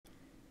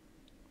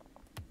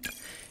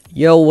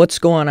Yo, what's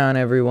going on,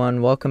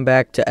 everyone? Welcome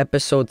back to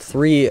episode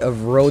 3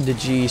 of Road to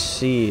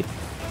GC.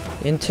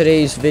 In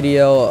today's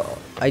video,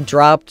 I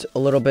dropped a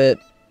little bit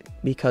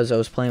because I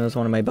was playing with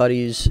one of my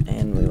buddies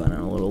and we went on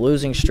a little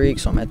losing streak,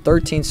 so I'm at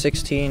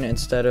 13-16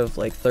 instead of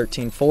like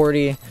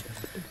 13-40.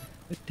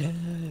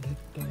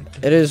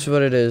 It is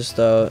what it is,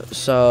 though.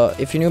 So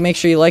if you're new, make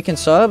sure you like and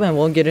sub, and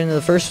we'll get into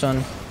the first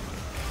one.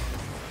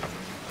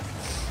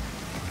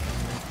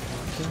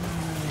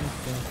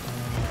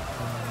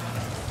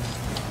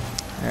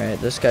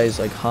 Alright, this guy's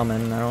like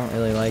humming. I don't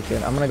really like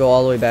it. I'm gonna go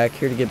all the way back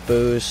here to get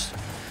boost.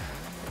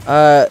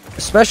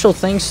 Special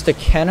thanks to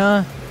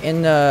Kenna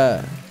in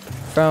the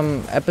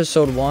from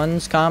episode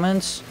 1's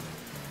comments.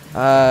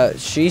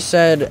 She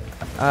said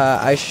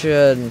I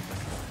should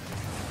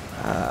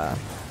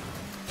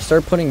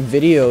start putting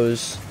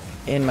videos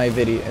in my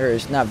video, or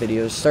not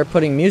videos, start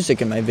putting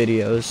music in my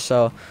videos.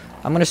 So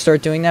I'm gonna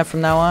start doing that from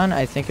now on.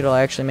 I think it'll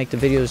actually make the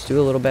videos do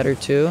a little better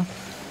too.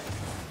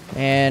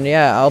 And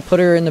yeah, I'll put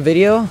her in the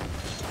video.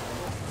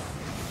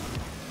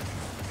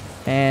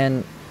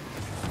 And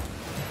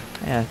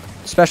yeah,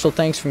 special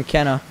thanks from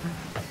Kenna.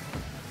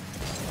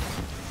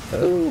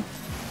 Oh,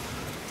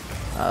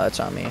 that's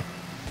on me.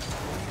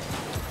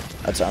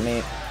 That's on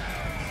me.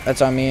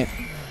 That's on me.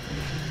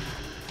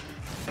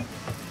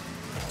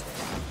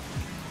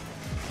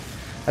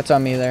 That's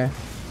on me there.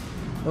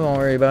 We won't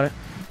worry about it.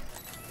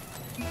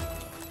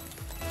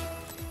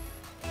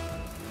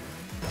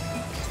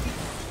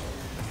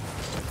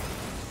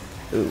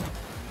 Ooh.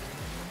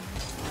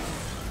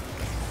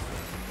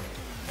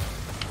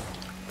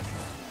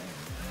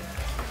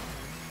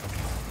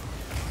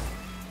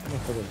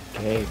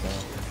 Gay, bro.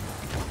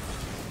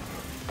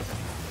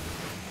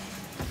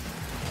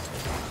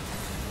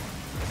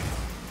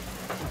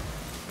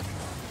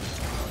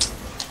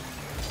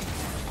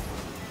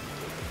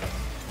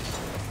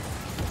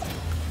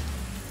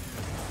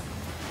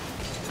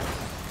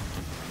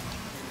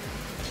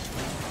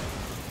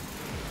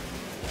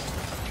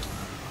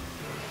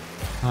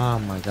 Oh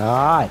my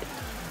god. What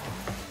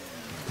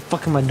the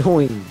fuck am I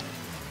doing?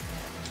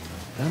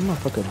 That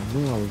motherfucker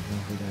knew I was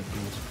going for that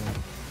boost,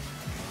 bro.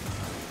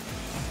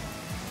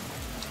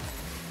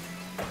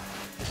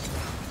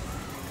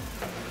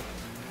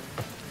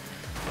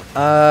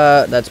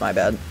 That's my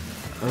bad.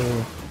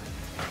 Oh.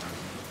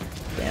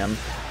 Damn.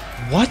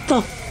 What the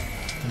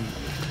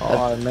f—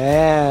 Oh,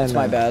 man. That's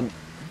my bad.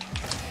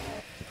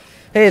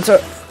 Hey, it's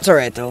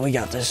alright though. We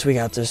got this. We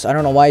got this. I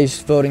don't know why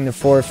he's voting to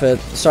forfeit.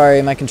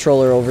 Sorry, my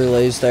controller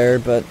overlays there,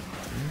 but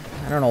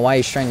I don't know why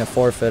he's trying to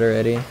forfeit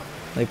already.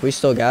 Like, we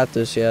still got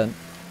this yet.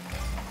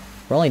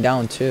 We're only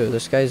down 2.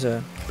 This guy's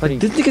a pretty...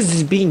 Like, this nigga's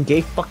just being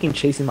gay fucking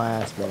chasing my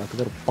ass, bro. Like a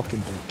little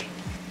fucking bitch.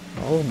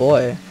 Oh,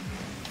 boy.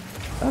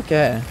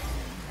 Okay.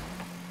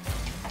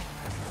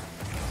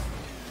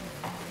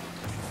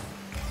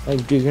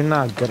 Like, dude, you're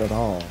not good at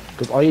all.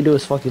 Because all you do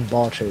is fucking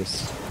ball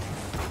chase.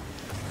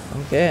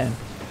 Okay.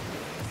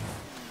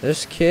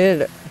 This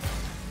kid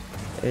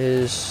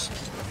is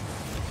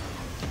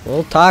a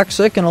little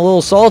toxic and a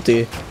little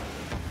salty.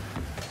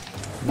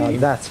 No,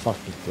 that's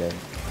fucking good.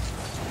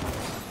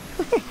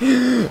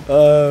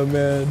 Oh,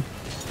 man.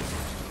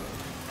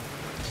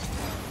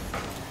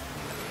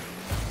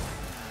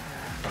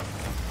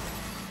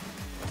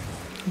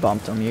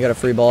 Bumped him. You got a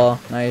free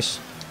ball. Nice.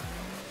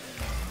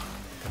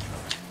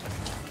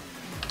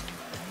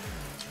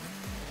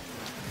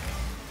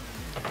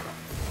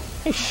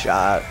 Nice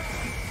shot.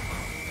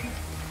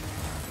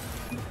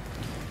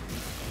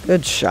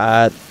 Good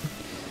shot.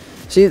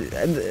 See,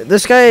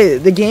 this guy,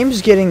 the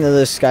game's getting to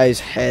this guy's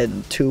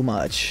head too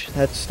much.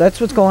 That's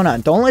what's going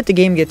on. Don't let the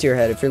game get to your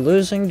head. If you're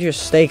losing,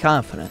 just stay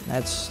confident.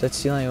 That's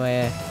the only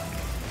way.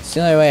 It's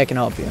the only way I can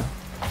help you.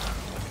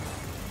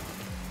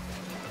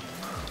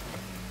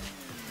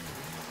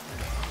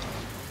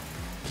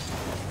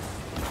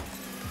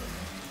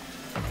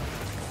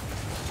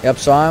 Yep,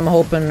 so I'm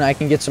hoping I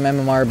can get some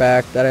MMR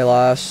back that I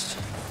lost.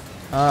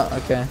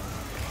 Okay.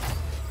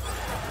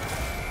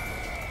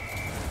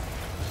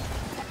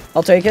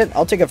 I'll take it.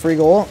 I'll take a free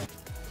goal.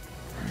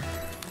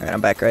 Alright,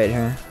 I'm back right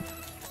here.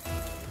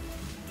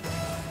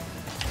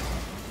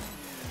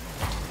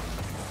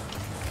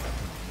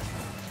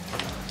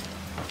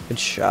 Good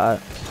shot.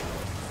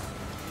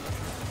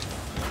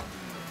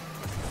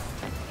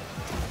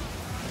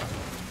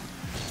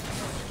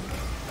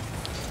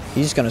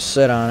 He's gonna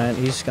sit on it.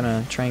 He's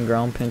gonna try and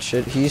ground pinch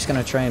it. He's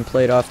gonna try and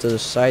play it off to the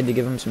side to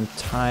give him some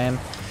time.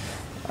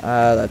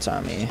 That's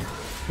on me.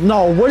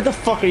 No, where the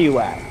fuck are you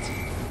at?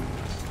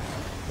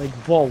 Like,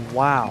 whoa,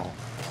 wow.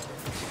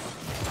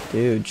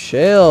 Dude,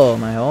 chill,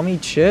 my homie,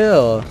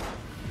 chill.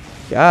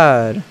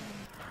 God.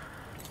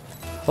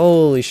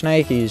 Holy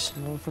shnikes.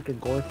 Motherfucker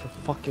going for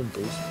fucking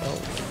boost, bro.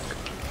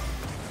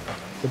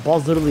 The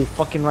ball's literally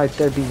fucking right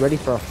there. Be ready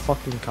for a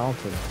fucking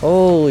counter.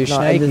 Holy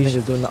no, and this shnikes.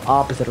 nigga's doing the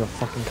opposite of a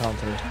fucking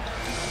counter.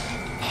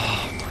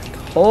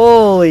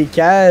 Holy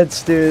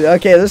cats, dude.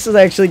 Okay, this is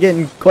actually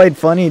getting quite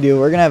funny, dude.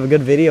 We're gonna have a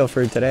good video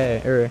for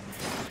today.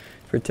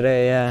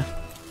 Yeah.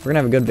 We're gonna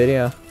have a good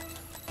video.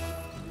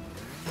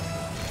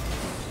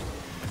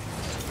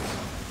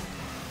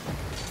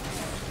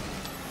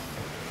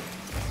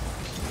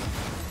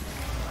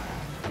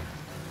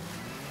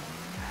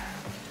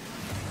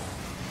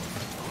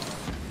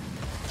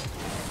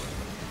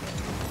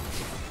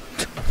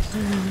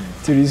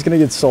 Dude, he's gonna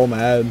get so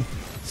mad.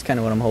 That's kind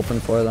of what I'm hoping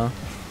for, though.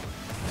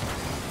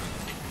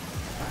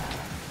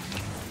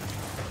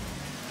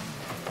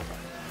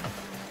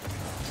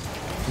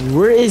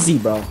 Where is he,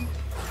 bro?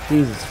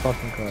 Jesus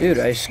fucking Christ. Dude,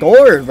 I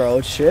scored,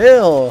 bro.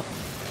 Chill.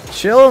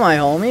 Chill, my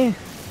homie.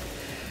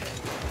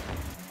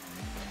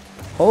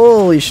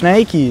 Holy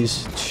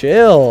shnikes.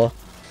 Chill.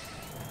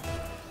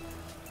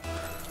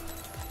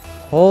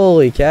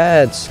 Holy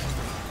cats.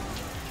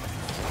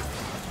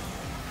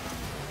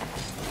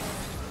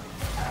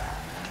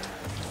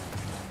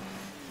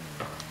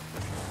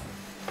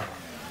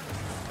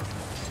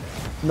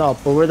 No,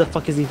 but where the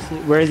fuck is he?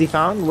 Where is he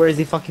found? Where is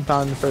he fucking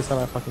found the first time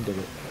I fucking did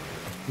it?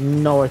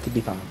 Nowhere to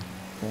be found.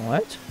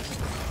 What?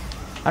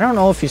 I don't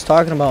know if he's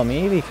talking about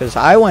me because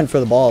I went for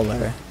the ball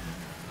there.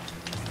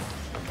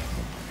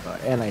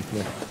 And I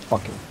did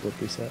fucking flip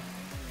reset.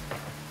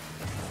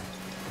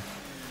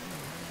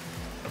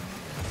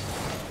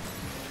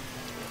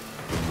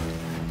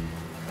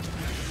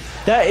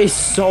 That is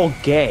so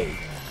gay.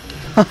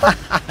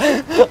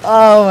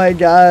 Oh my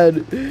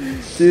god.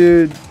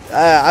 Dude,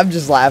 I'm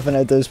just laughing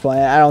at this point.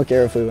 I don't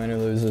care if we win or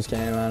lose this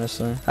game,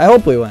 honestly. I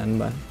hope we win,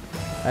 but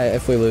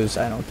if we lose,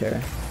 I don't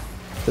care.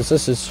 Because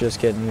this is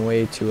just getting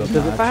way too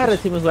obnoxious. Because if I had a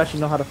team who actually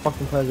know how to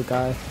fucking play as a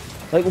guy,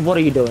 like, what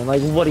are you doing?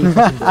 Like, what are you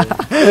fucking doing?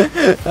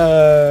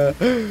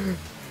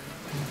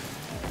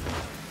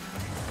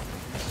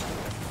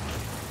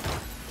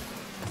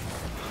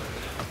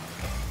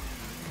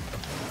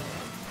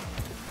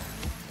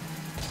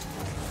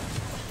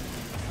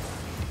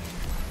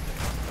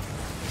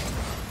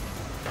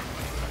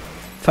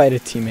 If I had a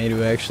teammate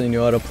who actually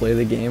knew how to play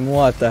the game,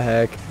 what the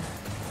heck?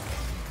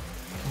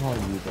 Oh,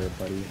 you there,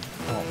 buddy.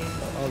 Oh,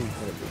 you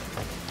there,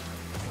 buddy.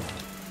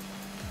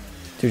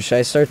 Dude, should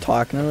I start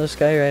talking to this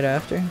guy right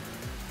after?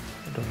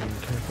 I don't even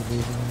care if I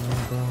leave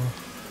him, bro.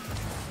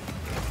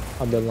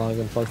 I've been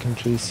logging fucking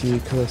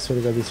GC because I swear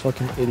to God, these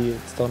fucking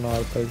idiots don't know how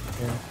to play the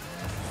game.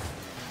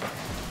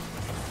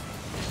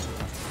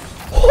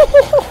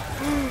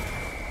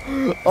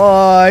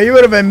 Oh, he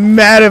would have been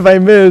mad if I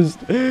missed.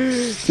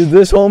 Dude,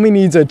 this homie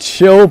needs a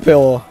chill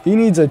pill. He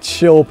needs a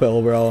chill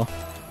pill, bro.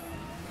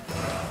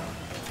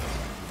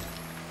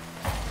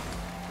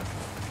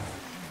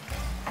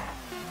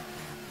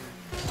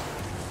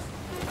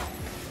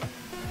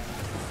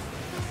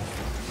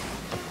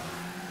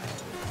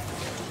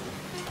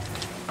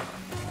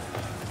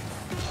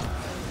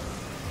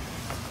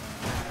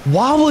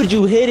 Why would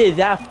you hit it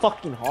that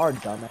fucking hard,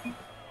 dumbass?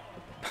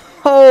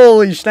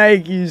 Holy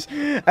shnikes.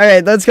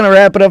 Alright, that's gonna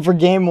wrap it up for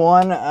game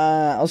one.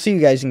 I'll see you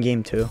guys in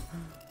game two.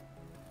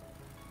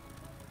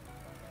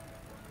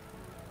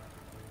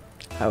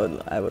 I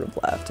would have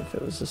laughed if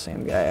it was the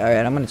same guy.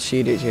 Alright, I'm gonna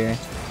cheat it here.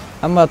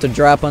 I'm about to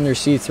drop under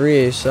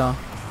C3, so.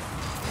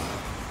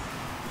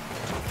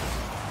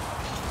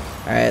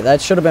 Alright,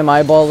 that should have been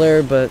my ball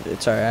there, but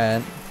it's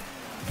alright.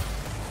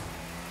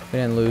 We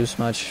didn't lose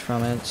much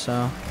from it,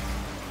 so.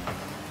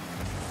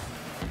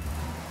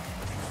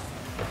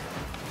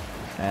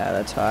 Yeah,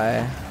 that's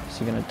high. Is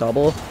he gonna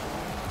double?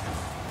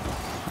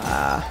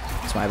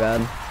 Ah, it's my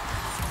bad.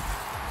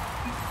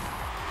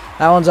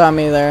 That one's on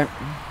me there.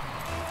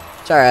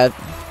 It's alright.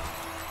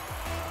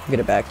 Get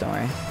it back, don't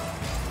worry.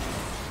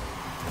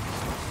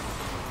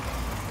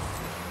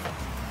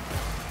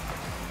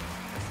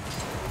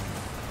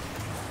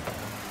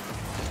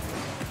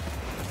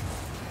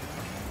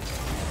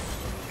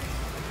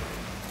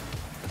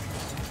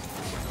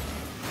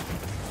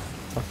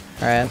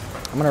 Alright,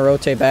 I'm gonna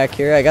rotate back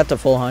here. I got the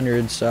full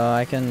 100, so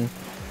I can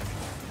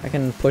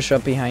push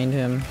up behind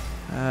him.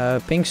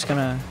 Pink's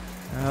gonna...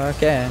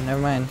 Okay,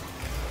 never mind.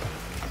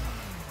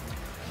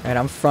 Alright,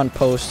 I'm front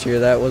post here.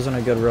 That wasn't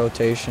a good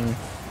rotation.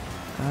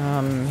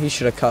 He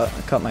should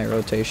have cut my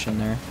rotation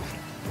there.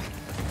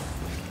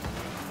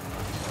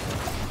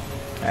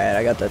 Alright,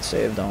 I got that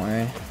saved, don't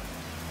worry.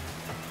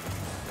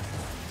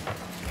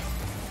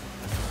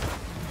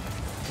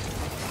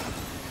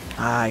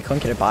 Ah, I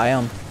couldn't get it by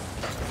him.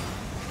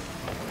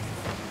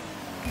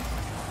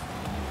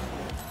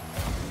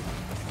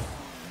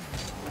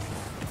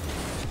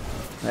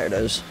 There it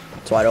is.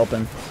 It's wide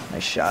open.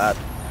 Nice shot.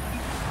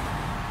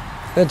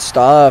 Good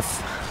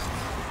stuff.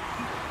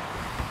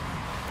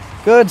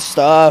 Good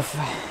stuff.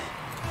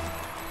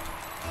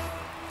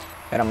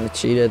 And I'm gonna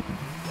cheat it.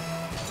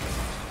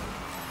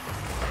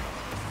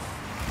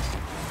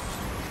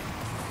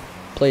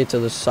 Play it to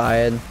the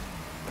side.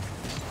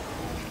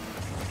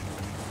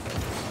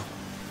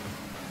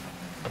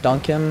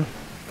 Dunk him.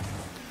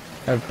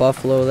 I have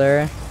Buffalo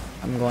there.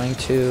 I'm going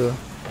to...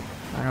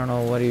 I don't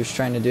know what he was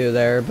trying to do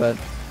there, but...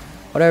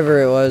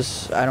 Whatever it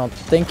was, I don't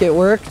think it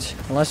worked.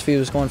 Unless if he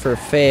was going for a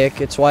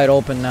fake. It's wide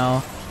open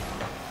now.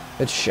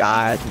 Good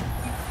shot.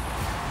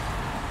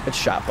 Good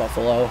shot,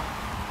 Buffalo.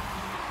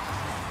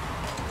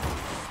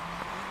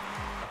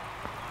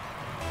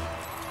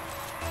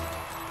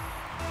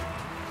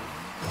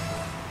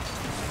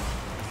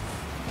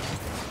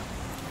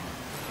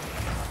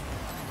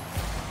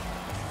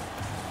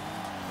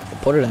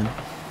 Put it in.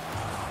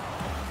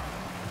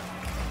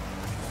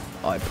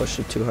 Oh, I pushed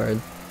it too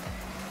hard.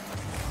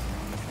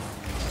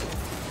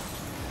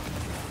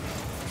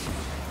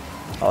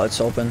 Oh,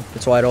 it's open.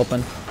 It's wide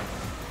open.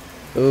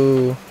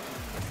 Ooh.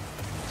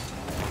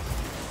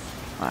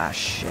 Ah,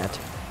 shit.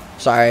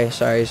 Sorry.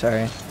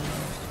 It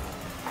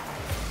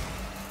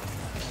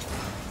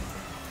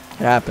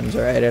happens,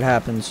 alright? It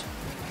happens.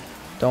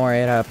 Don't worry,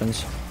 it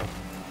happens.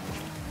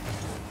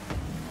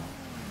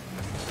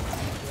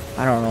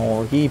 I don't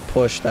know. He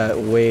pushed that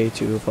way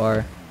too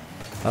far.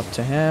 Up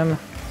to him.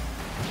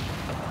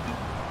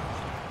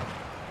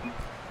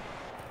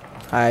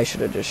 I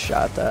should have just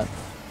shot that.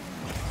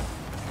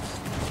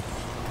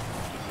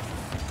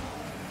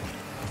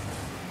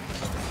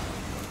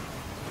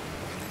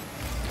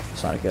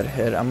 It's not a good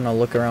hit. I'm gonna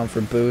look around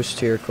for boost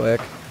here quick.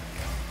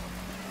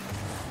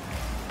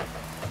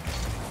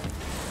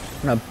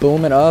 I'm gonna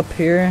boom it up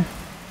here.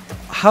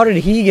 How did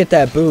he get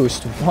that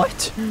boost?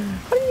 What?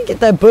 How did he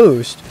get that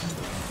boost?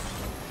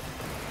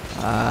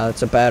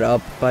 That's a bad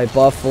up by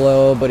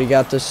Buffalo, but he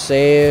got the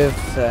save.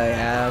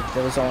 Yeah,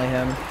 it was only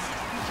him.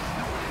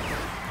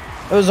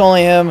 It was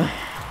only him.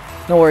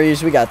 No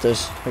worries, we got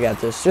this. We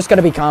got this. Just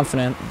gotta be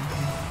confident.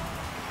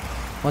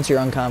 Once you're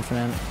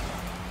unconfident,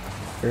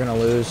 you're gonna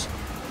lose.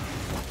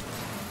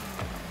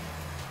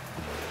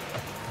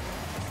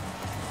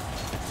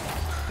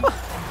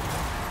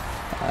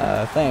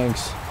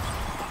 Thanks.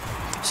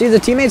 See, the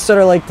teammates that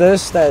are like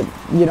this, that,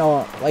 you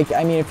know, like,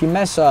 I mean, if you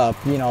mess up,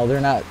 you know,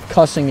 they're not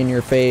cussing in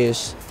your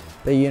face,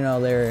 but, you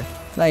know, they're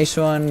nice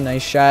one,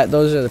 nice shot.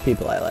 Those are the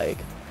people I like.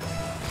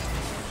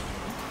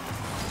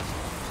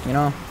 You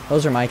know,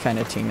 those are my kind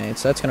of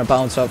teammates. That's going to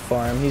bounce up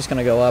for him. He's going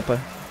to go up.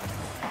 Yep.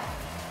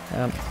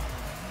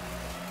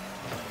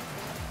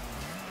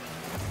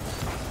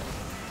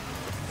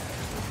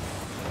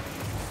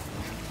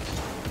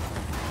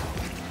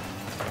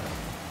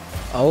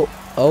 Oh.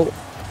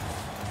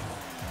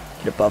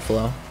 Get it,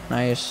 Buffalo.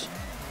 Nice.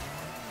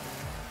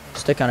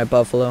 Stick on it,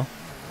 Buffalo.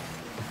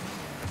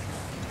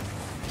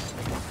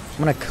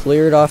 I'm going to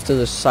clear it off to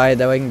the side.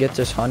 That way I can get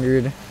this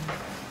 100.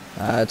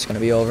 It's going to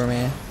be over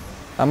me.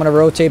 I'm going to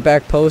rotate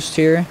back post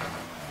here.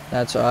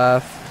 That's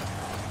off.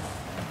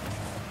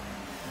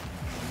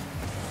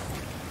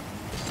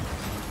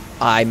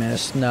 I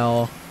missed.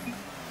 No.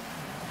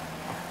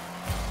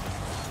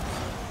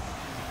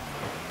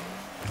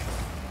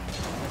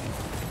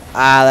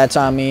 That's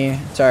on me.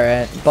 It's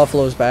alright.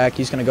 Buffalo's back.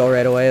 He's going to go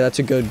right away. That's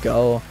a good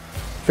go.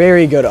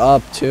 Very good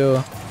up,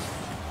 too.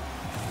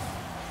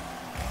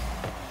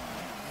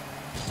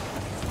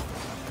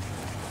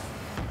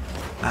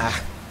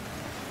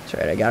 It's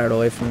alright. I got it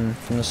away from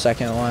the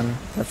second one.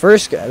 The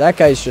first guy, that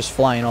guy's just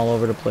flying all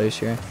over the place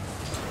here.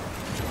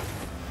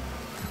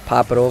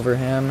 Pop it over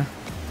him.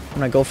 I'm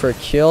going to go for a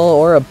kill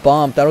or a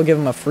bump. That'll give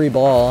him a free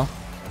ball.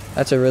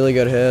 That's a really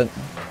good hit.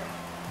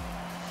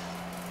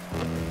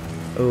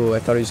 Ooh, I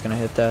thought he was going to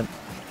hit that.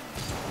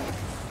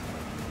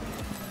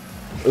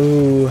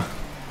 Ooh.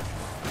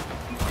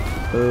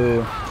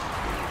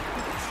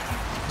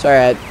 It's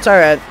alright. It's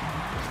alright.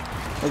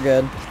 We're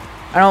good.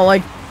 I don't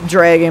like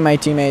dragging my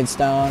teammates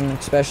down,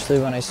 especially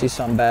when I see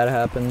something bad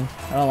happen.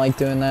 I don't like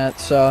doing that,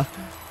 so...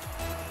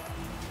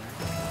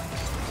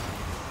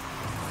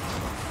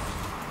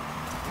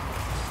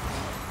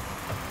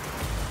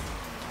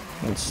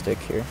 Let's stick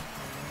here.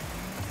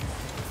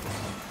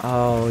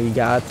 Oh, you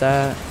got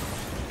that?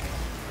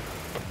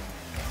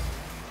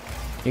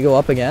 You go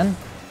up again?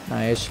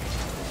 Nice.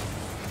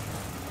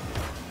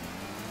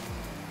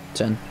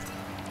 It's in.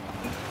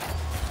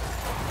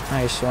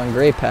 Nice one.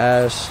 Great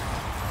pass.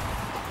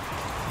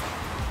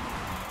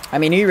 I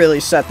mean, he really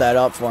set that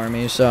up for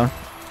me, so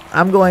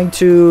I'm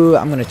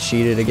gonna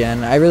cheat it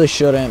again. I really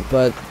shouldn't,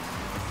 but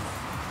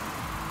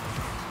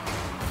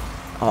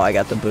oh, I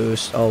got the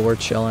boost. Oh, we're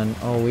chilling.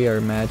 Oh, we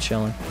are mad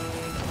chilling.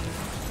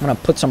 I'm gonna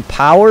put some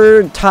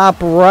power top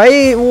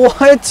right.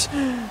 What?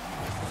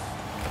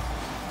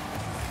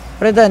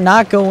 How did that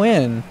not go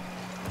in?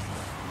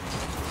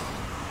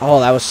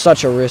 Oh, that was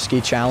such a risky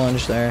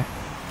challenge there.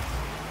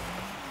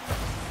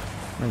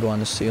 I'm gonna go on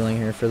the ceiling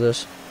here for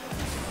this.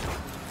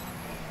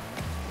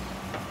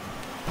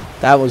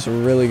 That was a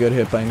really good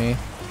hit by me.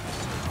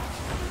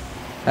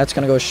 That's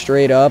gonna go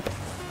straight up.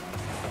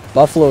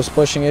 Buffalo's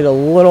pushing it a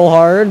little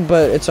hard,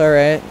 but it's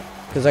alright,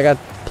 because I got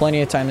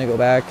plenty of time to go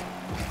back.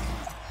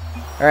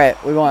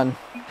 Alright, we won.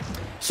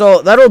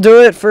 So that'll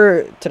do it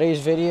for today's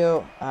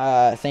video.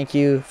 Thank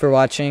you for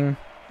watching.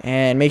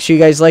 And make sure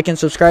you guys like and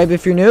subscribe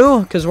if you're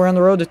new, because we're on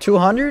the road to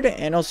 200.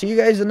 And I'll see you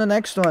guys in the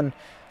next one.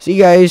 See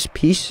you guys.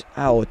 Peace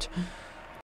out.